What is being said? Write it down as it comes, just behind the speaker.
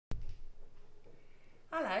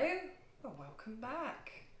Hello, well, welcome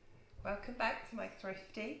back. Welcome back to my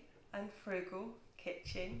thrifty and frugal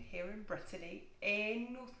kitchen here in Brittany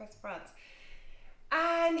in northwest France.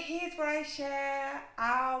 And here's where I share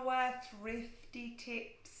our thrifty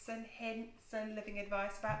tips and hints and living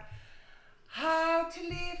advice about how to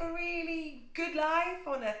live a really good life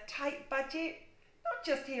on a tight budget, not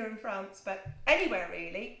just here in France, but anywhere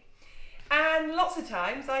really. And lots of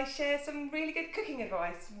times I share some really good cooking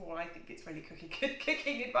advice. Well, I think it's really good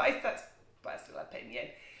cooking advice, that's personal opinion.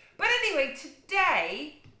 But anyway,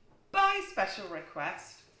 today, by special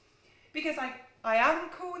request, because I am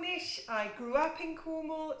Cornish, I grew up in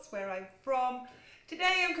Cornwall, it's where I'm from.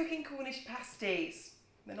 Today I'm cooking Cornish pasties.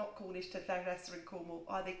 They're not Cornish to their lesser in Cornwall.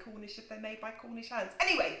 Are they Cornish if they're made by Cornish hands?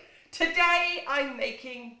 Anyway, today I'm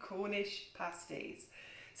making Cornish pasties.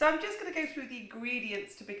 So I'm just going to go through the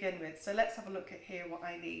ingredients to begin with. So let's have a look at here what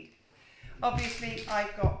I need. Obviously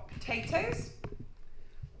I've got potatoes,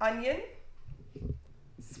 onion,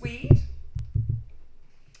 swede,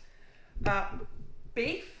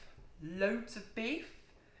 beef, loads of beef.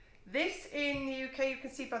 This in the UK you can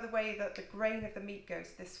see by the way that the grain of the meat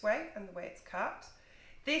goes this way and the way it's cut.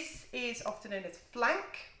 This is often known as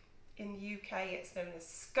flank. In the UK it's known as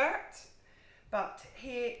skirt. But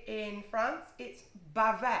here in France, it's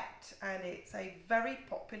bavette, and it's a very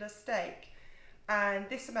popular steak. And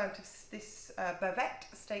this amount of this bavette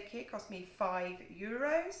steak here cost me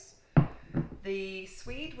 €5. The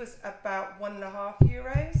swede was about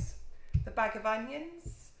 €1.50. The bag of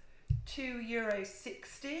onions,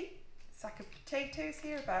 €2.60. Sack of potatoes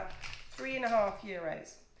here, about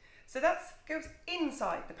 €3.50. So that goes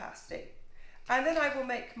inside the pasty. And then I will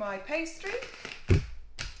make my pastry,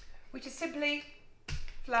 which is simply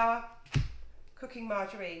flour, cooking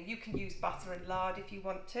margarine. You can use butter and lard if you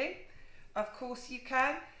want to. Of course you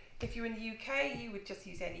can. If you're in the UK, you would just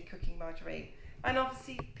use any cooking margarine. And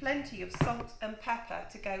obviously plenty of salt and pepper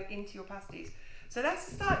to go into your pasties. So that's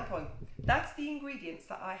the starting point. That's the ingredients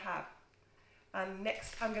that I have. And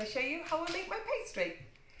next I'm going to show you how I make my pastry.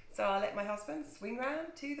 So I'll let my husband swing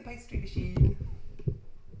round to the pastry machine.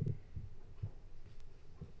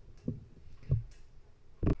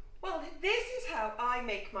 Well, this is how I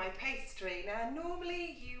make my pastry. Now,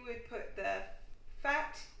 normally you would put the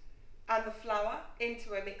fat and the flour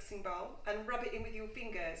into a mixing bowl and rub it in with your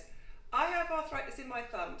fingers. I have arthritis in my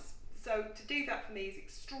thumbs, so to do that for me is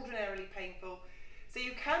extraordinarily painful. So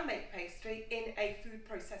you can make pastry in a food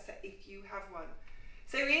processor if you have one.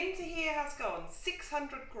 So into here has gone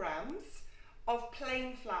 600 grams of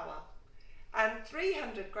plain flour and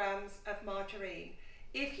 300 grams of margarine.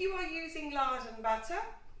 If you are using lard and butter,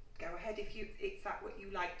 go ahead if it's that what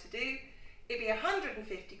you like to do. It'd be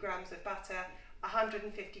 150 grams of butter,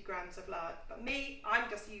 150 grams of lard. But me, I'm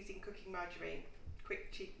just using cooking margarine.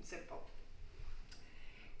 Quick, cheap and simple.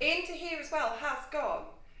 Into here as well has gone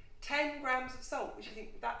 10 grams of salt, which I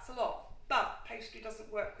think that's a lot, but pastry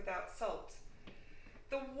doesn't work without salt.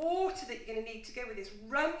 The water that you're going to need to go with this,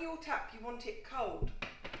 run your tap, you want it cold.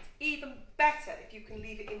 It's even better if you can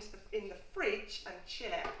leave it in the fridge and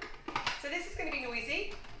chill it. So this is going to be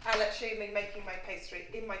noisy, and let's show you me making my pastry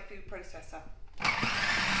in my food processor.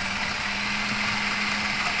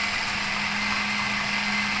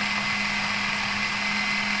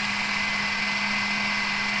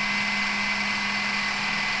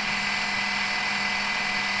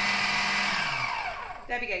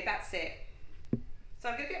 There we go, that's it. So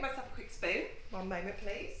I'm going to get myself a quick spoon. One moment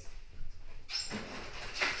please.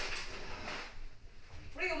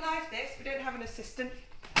 Real life this, we don't have an assistant.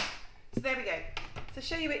 So there we go. To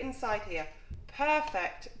show you it inside here,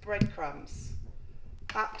 perfect breadcrumbs.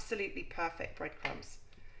 Absolutely perfect breadcrumbs.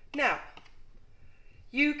 Now,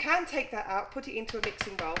 you can take that out, put it into a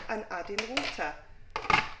mixing bowl and add in water.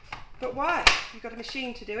 But why? You've got a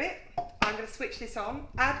machine to do it. I'm going to switch this on,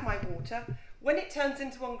 add my water. When it turns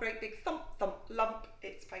into one great big thump thump lump,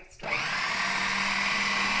 it's pastry.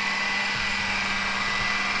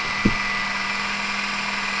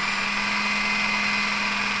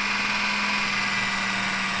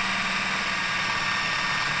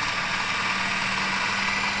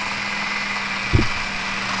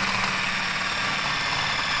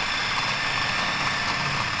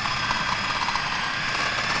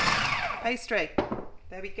 Pastry.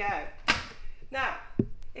 There we go. Now,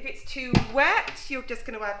 if it's too wet, you're just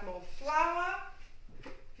going to add more flour.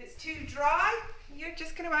 If it's too dry, you're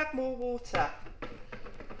just going to add more water.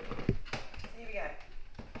 Here we go.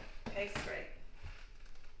 Pastry.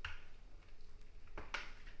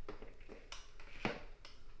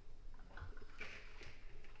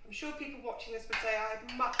 I'm sure people watching this would say,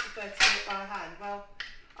 I'd much prefer to do it by hand. Well,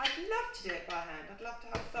 I'd love to do it by hand. I'd love to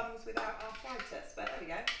have thumbs without arthritis, but there we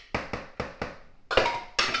go.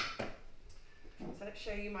 So let's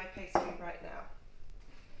show you my pastry right now.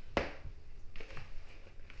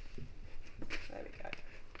 There we go.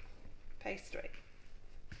 Pastry.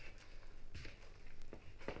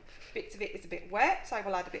 Bits of it is a bit wet, so I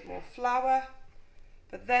will add a bit more flour.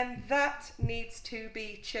 But then that needs to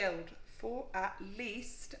be chilled for at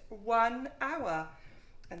least 1 hour.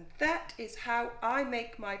 And that is how I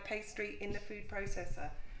make my pastry in the food processor.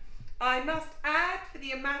 I must add, for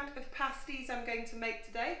the amount of pasties I'm going to make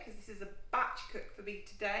today, because this is a batch cook for me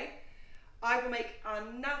today, I will make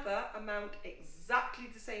another amount exactly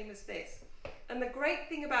the same as this. And the great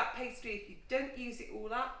thing about pastry, if you don't use it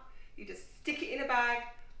all up, you just stick it in a bag,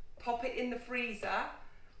 pop it in the freezer,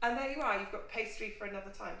 and there you are, you've got pastry for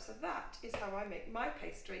another time. So that is how I make my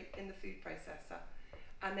pastry in the food processor.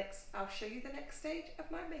 And next, I'll show you the next stage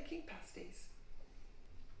of my making pasties.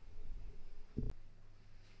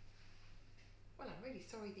 Well, I'm really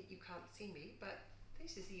sorry that you can't see me, but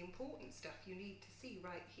this is the important stuff you need to see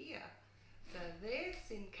right here. So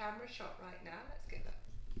this in camera shot right now, let's get that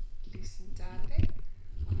loosened down a bit.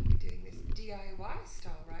 I'll be doing this DIY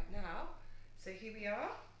style right now. So here we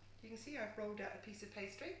are. You can see I've rolled out a piece of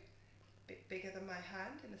pastry, a bit bigger than my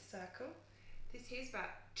hand in a circle. This here's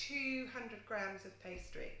about 200 grams of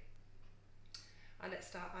pastry. And let's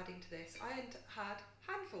start adding to this. I had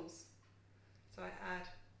handfuls. So I add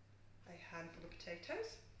a handful of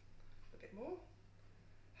potatoes, a bit more,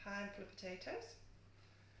 handful of potatoes,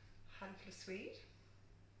 handful of swede,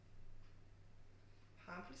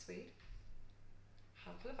 handful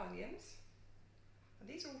of onions, and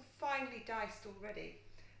these are all finely diced already.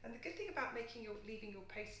 And the good thing about leaving your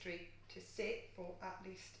pastry to sit for at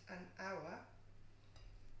least an hour,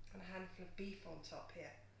 and a handful of beef on top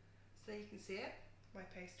here. So there you can see it, my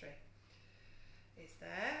pastry is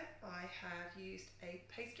there. I have used a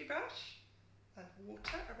pastry brush and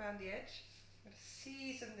water around the edge. I'm going to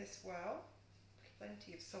season this well,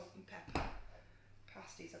 plenty of salt and pepper.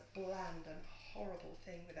 Pasty's a bland and horrible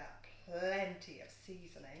thing without plenty of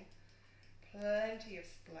seasoning. Plenty of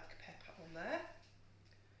black pepper on there.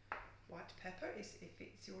 White pepper is, if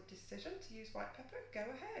it's your decision to use white pepper, go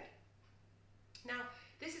ahead. Now,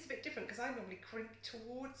 this is a bit different because I normally crimp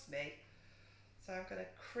towards me. So I'm going to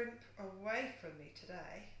crimp away from me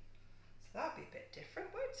today. So that'll be a bit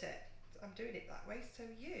different, won't it? I'm doing it that way so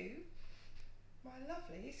you, my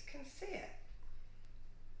lovelies, can see it.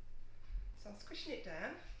 So I'm squishing it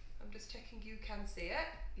down. I'm just checking you can see it.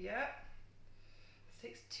 Yeah. It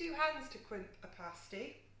takes 2 hands to crimp a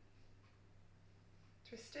pasty.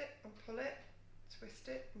 Twist it and pull it, twist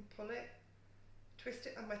it and pull it, twist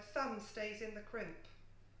it, and my thumb stays in the crimp.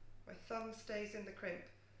 My thumb stays in the crimp.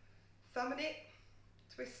 Thumb in it,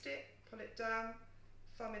 twist it, pull it down,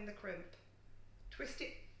 thumb in the crimp. Twist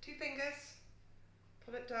it, 2 fingers,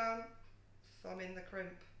 pull it down, thumb in the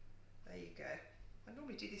crimp. There you go. I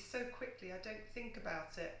normally do this so quickly I don't think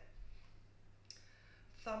about it.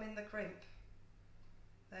 Thumb in the crimp.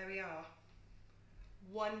 There we are.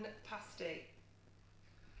 1 pasty.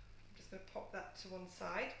 I'm just going to pop that to one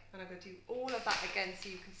side, and I'm going to do all of that again so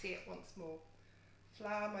you can see it once more.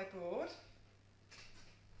 Flour my board.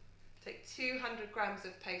 Take 200 grams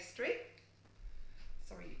of pastry.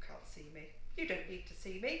 Sorry you can't see me. You don't need to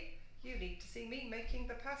see me. You need to see me making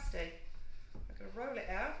the pasty. I'm going to roll it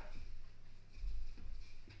out,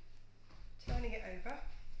 turning it over.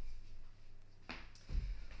 I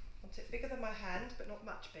want it bigger than my hand, but not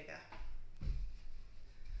much bigger.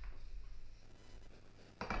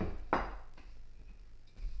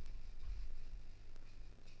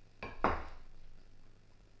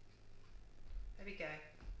 There we go.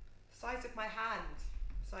 Size of my hand.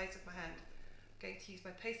 Size of my hand. I'm going to use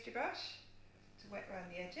my pastry brush to wet around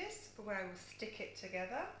the edges for where I will stick it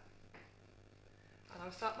together. And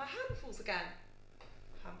I'll start my handfuls again.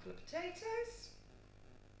 Handful of potatoes.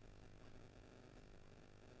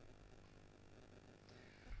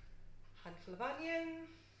 Handful of onion.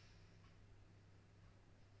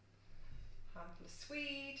 Handful of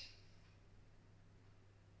swede.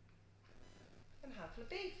 And a handful of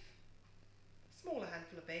beef. Smaller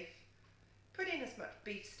handful of beef. Put in as much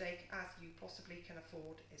beefsteak as you possibly can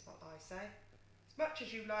afford, is what I say. As much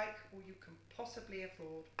as you like or you can possibly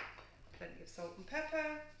afford. Plenty of salt and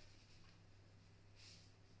pepper.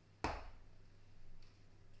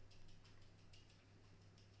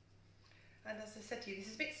 And as I said to you, this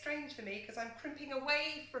is a bit strange for me because I'm crimping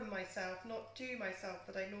away from myself, not to myself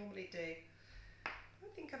that I normally do. I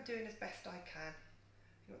think I'm doing as best I can.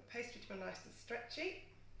 You want the pastry to be nice and stretchy.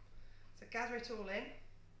 So gather it all in.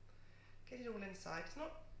 Get it all inside. It's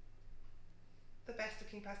not the best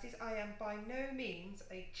looking pasties. I am by no means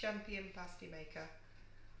a champion pasty maker.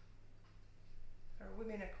 There are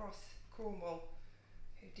women across Cornwall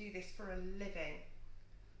who do this for a living.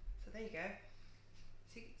 So there you go.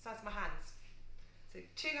 See the size of my hands. So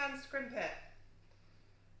 2 hands to crimp it.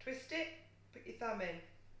 Twist it, put your thumb in.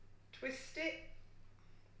 Twist it,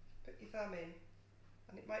 put your thumb in.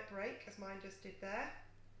 And it might break as mine just did there.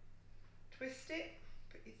 Twist it,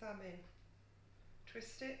 put your thumb in.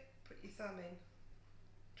 Twist it, put your thumb in.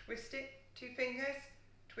 Twist it, 2 fingers.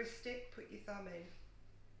 Twist it, put your thumb in.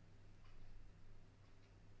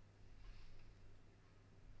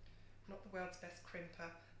 Not the world's best crimper.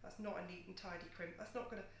 That's not a neat and tidy crimp. That's not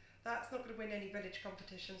gonna win any village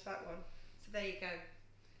competitions, that one. So there you go.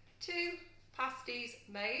 2 pasties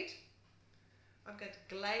made. I'm going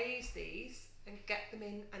to glaze these and get them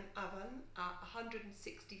in an oven at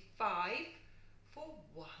 165 for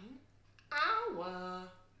 1 hour.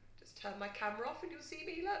 Just turn my camera off and you'll see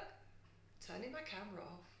me, look, turning my camera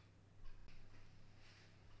off.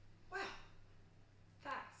 Well,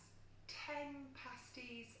 that's 10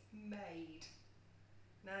 pasties made.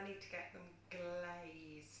 Now I need to get them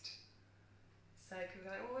glazed. So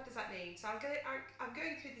people are like, well, what does that mean? So I'm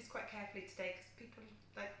going through this quite carefully today because people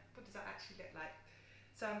like, what does that actually look like?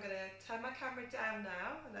 So I'm going to turn my camera down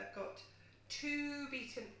now, and I've got 2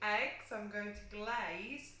 beaten eggs. I'm going to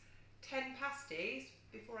glaze 10 pasties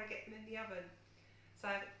before I get them in the oven. So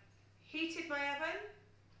I've heated my oven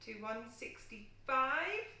to 165.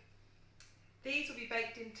 These will be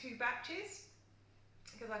baked in 2 batches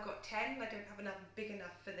because I've got 10. I don't have an oven big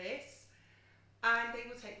enough for this. And they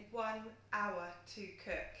will take 1 hour to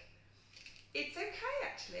cook. It's okay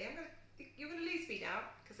actually. You're going to lose me now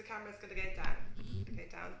because the camera's going to go down. Go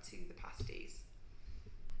down to the pasties.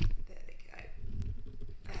 There they go.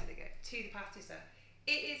 There they go. To the pasties there.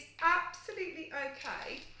 It is absolutely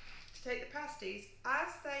okay to take the pasties as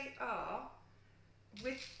they are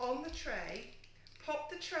on the tray, pop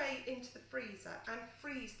the tray into the freezer and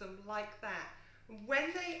freeze them like that.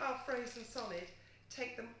 When they are frozen solid,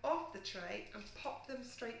 take them off the tray and pop them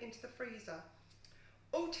straight into the freezer.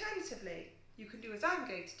 Alternatively, you can do as I'm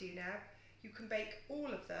going to do now. You can bake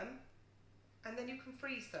all of them and then you can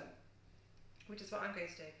freeze them, which is what I'm going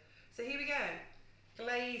to do. So here we go,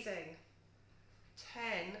 glazing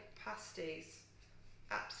 10 pasties,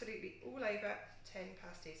 absolutely all over 10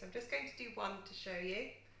 pasties. I'm just going to do 1 to show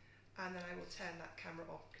you, and then I will turn that camera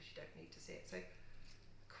off because you don't need to see it. So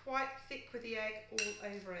quite thick with the egg all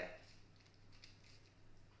over it.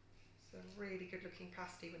 It's a really good looking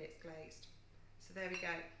pasty when it's glazed. So there we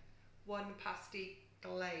go, 1 pasty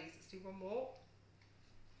glazed. Let's do 1 more.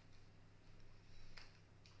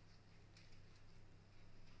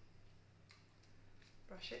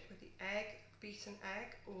 Brush it with the egg, beaten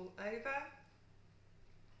egg all over.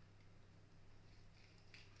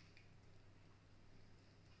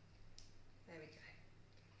 There we go.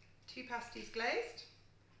 2 pasties glazed,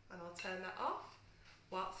 and I'll turn that off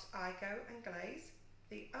whilst I go and glaze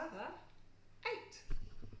the other 8.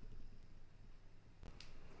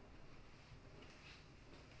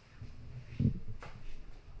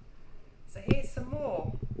 So here's some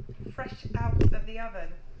more fresh out of the oven.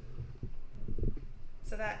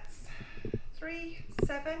 So that's 3,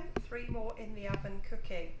 7, 3 more in the oven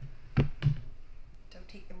cooking.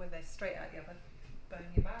 Don't eat them when they're straight out of the oven, burn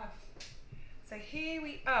your mouth. So here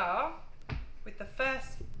we are with the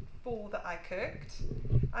first 4 that I cooked.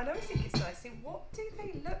 I always think it's nice to see what do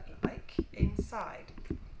they look like inside.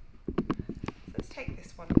 So let's take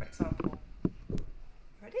this one for example.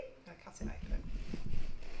 Ready? No, cut it open.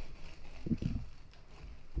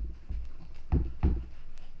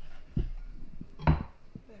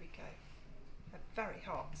 There we go. They're very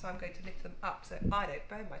hot, so I'm going to lift them up so I don't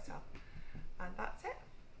burn myself. And that's it,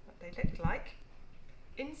 what they look like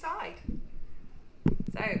inside.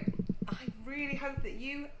 So I really hope that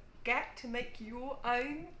you get to make your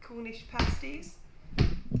own Cornish pasties.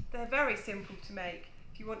 They're very simple to make.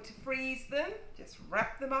 If you want to freeze them, just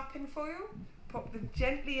wrap them up in foil, pop them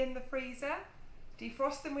gently in the freezer,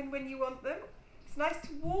 defrost them when you want them. It's nice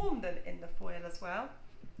to warm them in the foil as well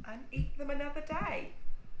and eat them another day.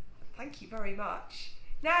 Thank you very much.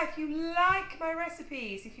 Now, if you like my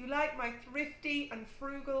recipes, if you like my thrifty and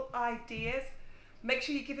frugal ideas, make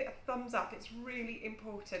sure you give it a thumbs up. It's really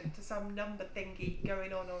important to some number thingy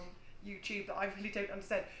going on YouTube that I really don't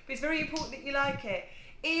understand. But it's very important that you like it.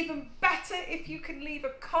 Even better if you can leave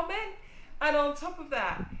a comment. And on top of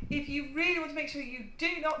that, if you really want to make sure you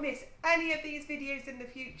do not miss any of these videos in the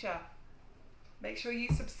future, make sure you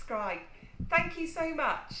subscribe. Thank you so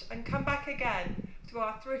much, and come back again to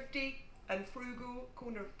our thrifty and frugal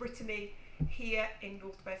corner of Brittany here in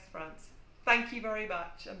northwest France. Thank you very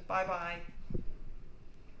much, and bye bye.